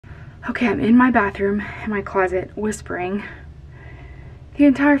Okay, I'm in my bathroom, in my closet, whispering. The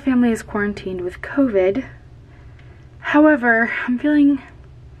entire family is quarantined with COVID. However, I'm feeling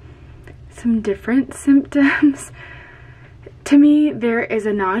some different symptoms. To me, there is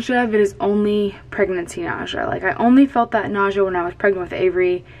a nausea that is only pregnancy nausea. Like, I only felt that nausea when I was pregnant with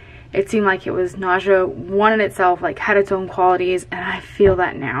Avery. It seemed like it was nausea, one in itself, like had its own qualities, and I feel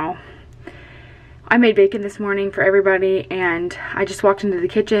that now. I made bacon this morning for everybody, and I just walked into the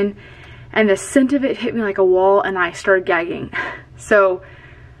kitchen, and the scent of it hit me like a wall, and I started gagging. So,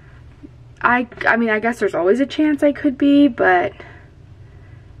 I mean, I guess there's always a chance I could be, but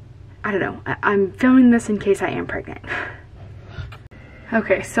I don't know. I'm filming this in case I am pregnant.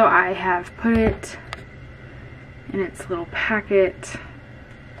 Okay, so I have put it in its little packet,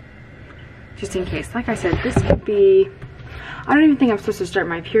 just in case. Like I said, this could be, I don't even think I'm supposed to start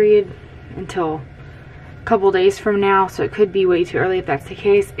my period until a couple days from now, so it could be way too early if that's the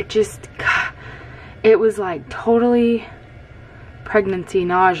case. It just, it was like totally pregnancy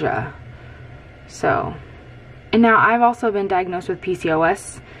nausea. So, and now I've also been diagnosed with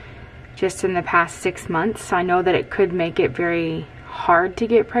PCOS just in the past 6 months, so I know that it could make it very hard to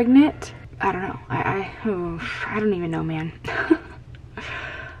get pregnant. I don't know. I don't even know, man.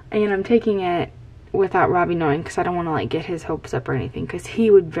 And I'm taking it without Robbie knowing, because I don't want to like get his hopes up or anything, because he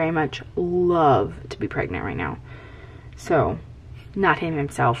would very much love to be pregnant right now. So, not him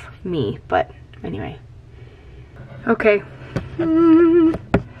himself, me, but anyway. Okay.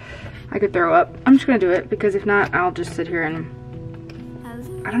 I could throw up. I'm just gonna do it, because if not, I'll just sit here and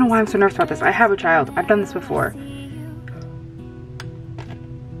I don't know why I'm so nervous about this. I have a child. I've done this before.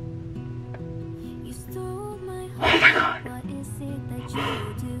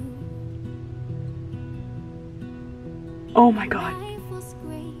 Oh my god.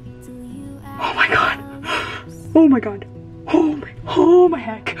 Oh my god. Oh my god. Oh my god. Oh my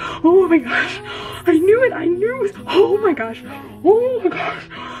heck. Oh my gosh. I knew it. I knew it was. Oh my gosh. Oh my gosh.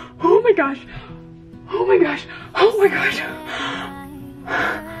 Oh my gosh. Oh my gosh. Oh my gosh.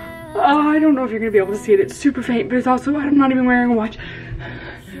 I don't know if you're gonna be able to see it. It's super faint, but it's also, I'm not even wearing a watch.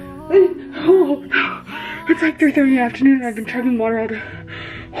 Oh no. It's like 3:30 in the afternoon and I've been chugging water all day.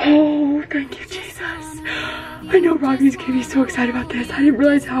 Oh, thank you, Jesus. I know Robbie's gonna be so excited about this. I didn't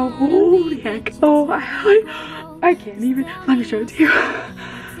realize how, holy heck. Oh, I can't even. Let me show it to you.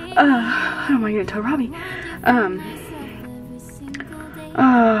 How am I gonna tell Robbie?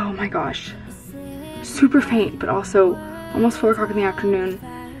 Oh my gosh. Super faint, but also almost 4 o'clock in the afternoon.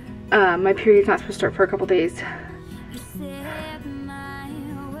 My period's not supposed to start for a couple days.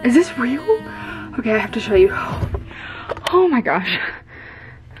 Is this real? Okay, I have to show you. Oh my gosh.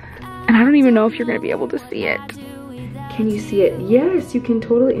 And I don't even know if you're gonna be able to see it. Can you see it? Yes, you can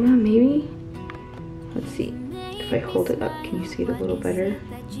totally, yeah, maybe. Let's see. If I hold it up, can you see it a little better?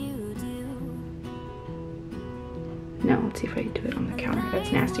 No, let's see if I can do it on the counter.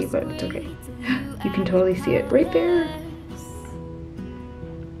 That's nasty, but it's okay. You can totally see it right there.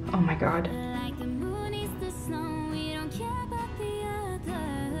 Oh my god.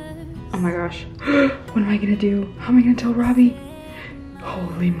 Oh my gosh. What am I gonna do? How am I gonna tell Robbie?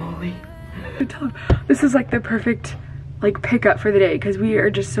 Holy moly. This is like the perfect like pickup for the day, because we are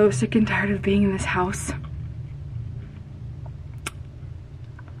just so sick and tired of being in this house.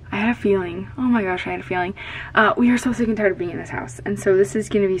 I had a feeling. Oh my gosh, I had a feeling. We are so sick and tired of being in this house. And so this is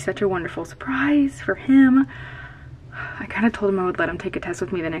gonna be such a wonderful surprise for him. I kind of told him I would let him take a test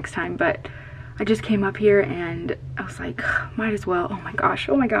with me the next time, but I just came up here and I was like, might as well. Oh my gosh,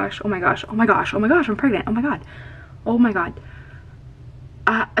 oh my gosh, oh my gosh, oh my gosh, oh my gosh, I'm pregnant. Oh my god. Oh my god.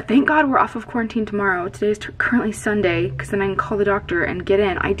 Thank God we're off of quarantine tomorrow. Today is currently Sunday, because then I can call the doctor and get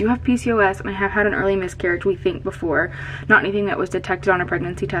in. I do have PCOS and I have had an early miscarriage, we think, before. Not anything that was detected on a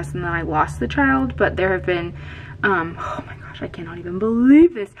pregnancy test and then I lost the child, but there have been, oh my gosh, I cannot even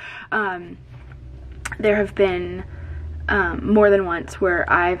believe this. There have been more than once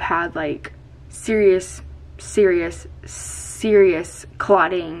where I've had like serious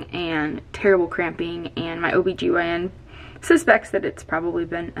clotting and terrible cramping, and my OBGYN suspects that it's probably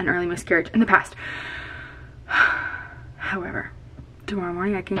been an early miscarriage in the past. However, tomorrow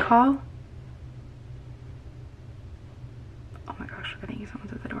morning I can call. Oh my gosh, I think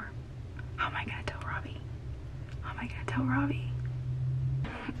someone's at the door. How am I gonna tell Robbie? How am I gonna tell Robbie?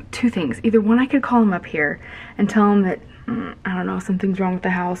 Two things. Either one, I could call him up here and tell him that, I don't know, something's wrong with the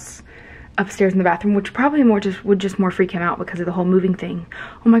house upstairs in the bathroom, which probably would just more freak him out because of the whole moving thing.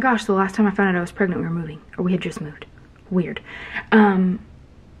 Oh my gosh, the last time I found out I was pregnant, we were moving, or we had just moved. Weird.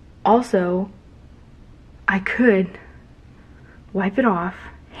 Also, I could wipe it off,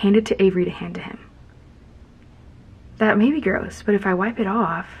 hand it to Avery to hand to him. That may be gross, but if I wipe it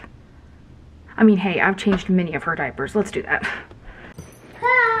off, I mean, hey, I've changed many of her diapers. Let's do that.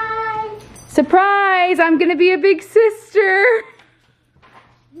 Hi! Surprise! I'm gonna be a big sister!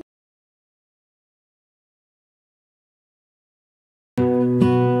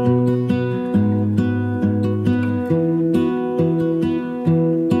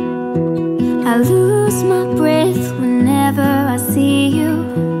 I lose my breath whenever I see you.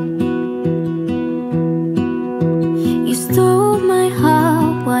 You stole my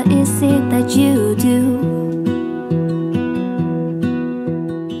heart, what is it that you do?